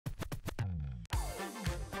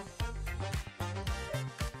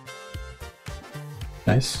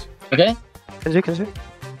Nice. Okay? Kenji.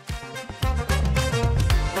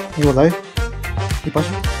 He will die. He push.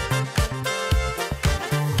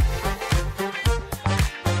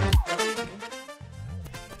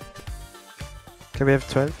 Okay, we have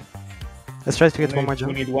 12. Let's try to get one more We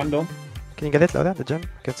jump. need one though. Can you get it, Laura? The jump?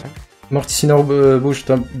 Okay, it's fine. Morticinor bouge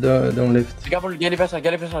down left. Be careful, get the passage,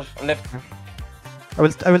 on left. I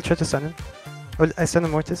will try to stun him. I stun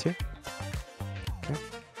him Mortis here. Okay.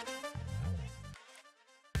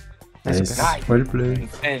 Nice. Okay. Well played.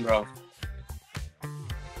 Insane, bro.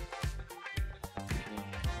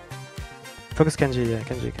 Focus Kenji, yeah,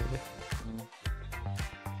 Kenji.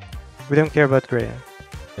 We don't care about Grey.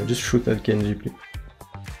 Yeah, just shoot at Kenji, please.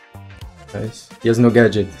 Nice. He has no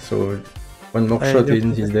gadget, so one more shot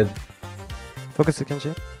and he's dead. Focus to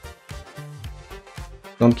Kenji.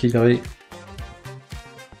 Don't kill Ray.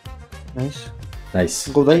 Nice. Nice.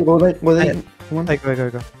 Go die. Come on.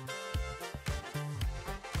 Go.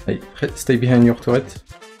 Hey, stay behind your turret.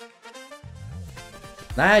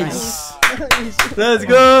 Nice! Let's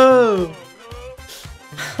go!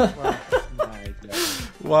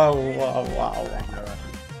 Wow.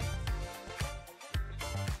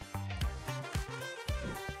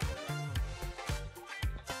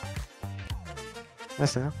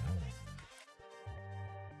 Nice, huh?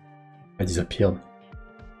 I disappeared.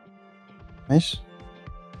 Nice.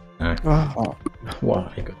 Oh.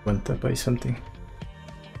 Wow, I got one tap by something.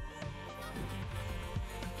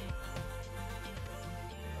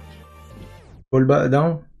 Ball back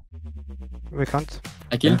down. We can't.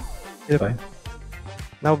 I kill. Yep. Fine.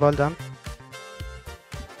 Now ball down.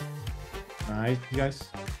 Nice, guys.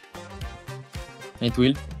 It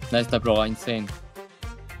will. Nice tap, Laura, insane.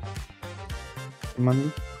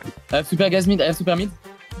 Money. I have super gas mid, I have super mid.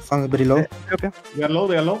 Fang very low. Okay. They are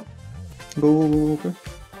low. Go. Okay.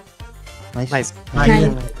 Nice.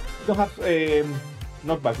 You don't have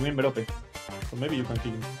knockback, remember, OPE. So maybe you can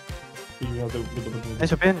kill him. If you have the good opportunity.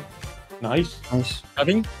 Nice open. Nice.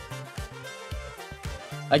 Having.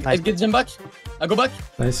 I get jump back. I go back.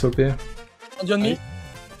 Nice OP. On me.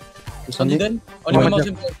 Nice. On the den. Only one more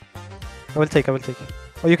jump. I will take.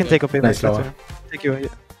 Oh, you can take OP. Nice, Laura. Take you.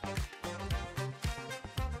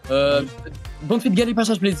 Don't feed Gary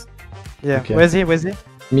passage, please. Yeah. Okay. Where's he?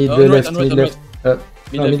 Mid On right, left, on mid right, left.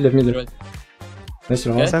 Mid Mid left. right. Nice,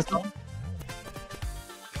 Laura. Okay. Sense.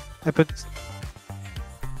 I put.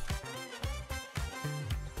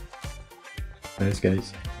 Nice,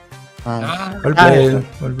 guys. Ah. Well played.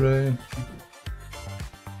 Well played.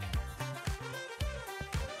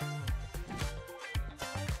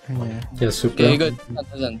 Yeah. Yeah, super. Okay, good.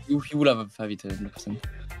 He will have a 5 hit, 100%.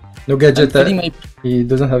 No gadget. I'm feeding my... He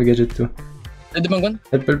doesn't have gadget too. Let the bank one.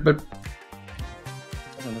 Help.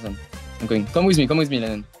 Listen. I'm going. Come with me,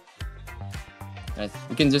 Lennon. Nice.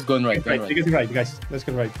 We can just go on right. Take it right, guys. Let's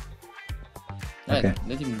get right. Nice. Okay.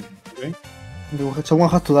 Let him... Someone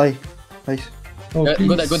has to die. Nice. Oh, Go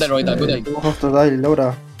please. there, right there, go there. Someone has to die,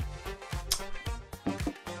 Laura.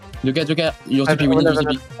 Look at your I TP, we need your have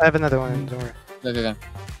TP. I have another one. Don't worry. Go.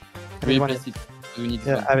 I We need one. replace it. We need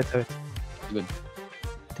Yeah, one. I have it.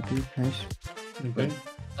 TP. Nice. Okay.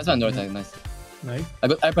 That's one attack, nice. Nice.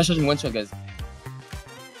 I pressure in one shot, guys.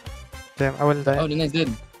 Damn, I will die. Oh, the nice dead.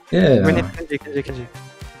 Yeah. We need Kenji.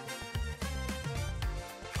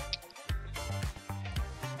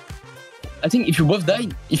 I think if you both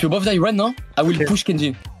die right now, I will Okay. push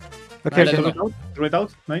Kenji. Okay, Nice. okay. Throw it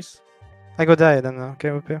out. Nice. I go die then. Okay,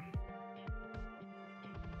 OP.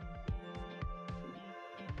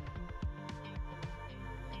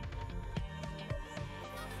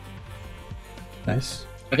 Nice.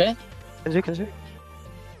 Okay? Kenji.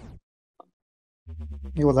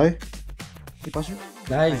 He will die. He pass you.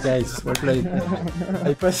 Nice, guys. Well played.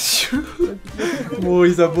 I pass you. Oh,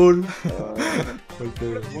 he's a ball. Well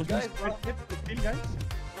played. Was this quite hit to kill, guys?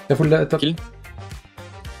 Careful, top. Kill.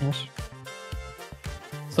 Nice.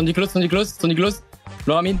 Sandy close.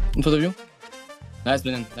 Laura mid, in front of you. Nice,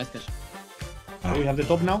 Brennan. Nice catch. We have the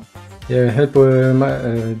top now. Yeah, help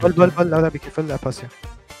Ball. Laura, be careful. I pass you.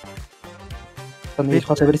 Can we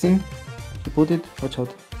pass everything? He put it. Watch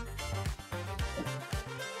out.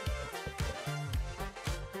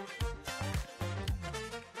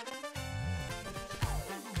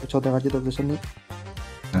 Watch out the gadget of the Sunny.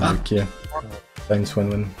 Okay. Thanks,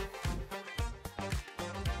 1-1.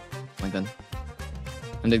 My god.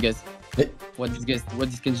 I'm dead, guys. Hey. What is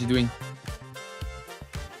Kenji doing?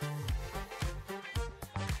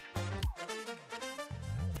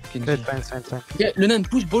 Kenji. Good, fine. Okay, Lennon,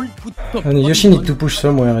 push ball, put top. And Yoshi need to push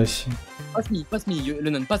somewhere ici. Pass me,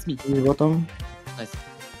 Lennon, pass me. In the bottom. Nice.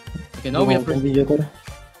 Okay, now we have pressure. Navigator.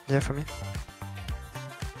 Yeah, for me.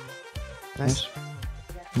 Nice.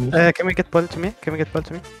 Can we get ball to me? Can we get ball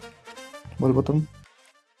to me? Ball bottom.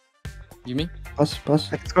 Give me. Pass,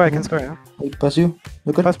 pass. I can score, I can score, yeah. I pass you.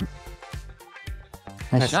 Look at Pass.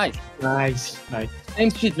 Nice. Nice. Nice. Same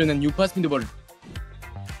shit, Renan. You pass me the ball.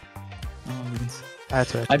 Oh, we win.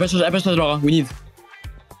 That's right. I pass Laura. We need.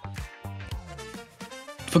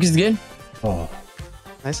 Focus this game. Oh.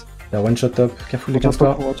 Nice. Yeah, one shot top. Careful, you can Watch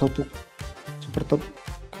out top, score. watch out top. Super top.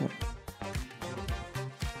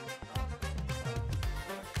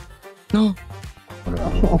 No. Oh là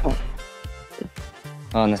là.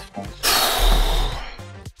 Oh, nice.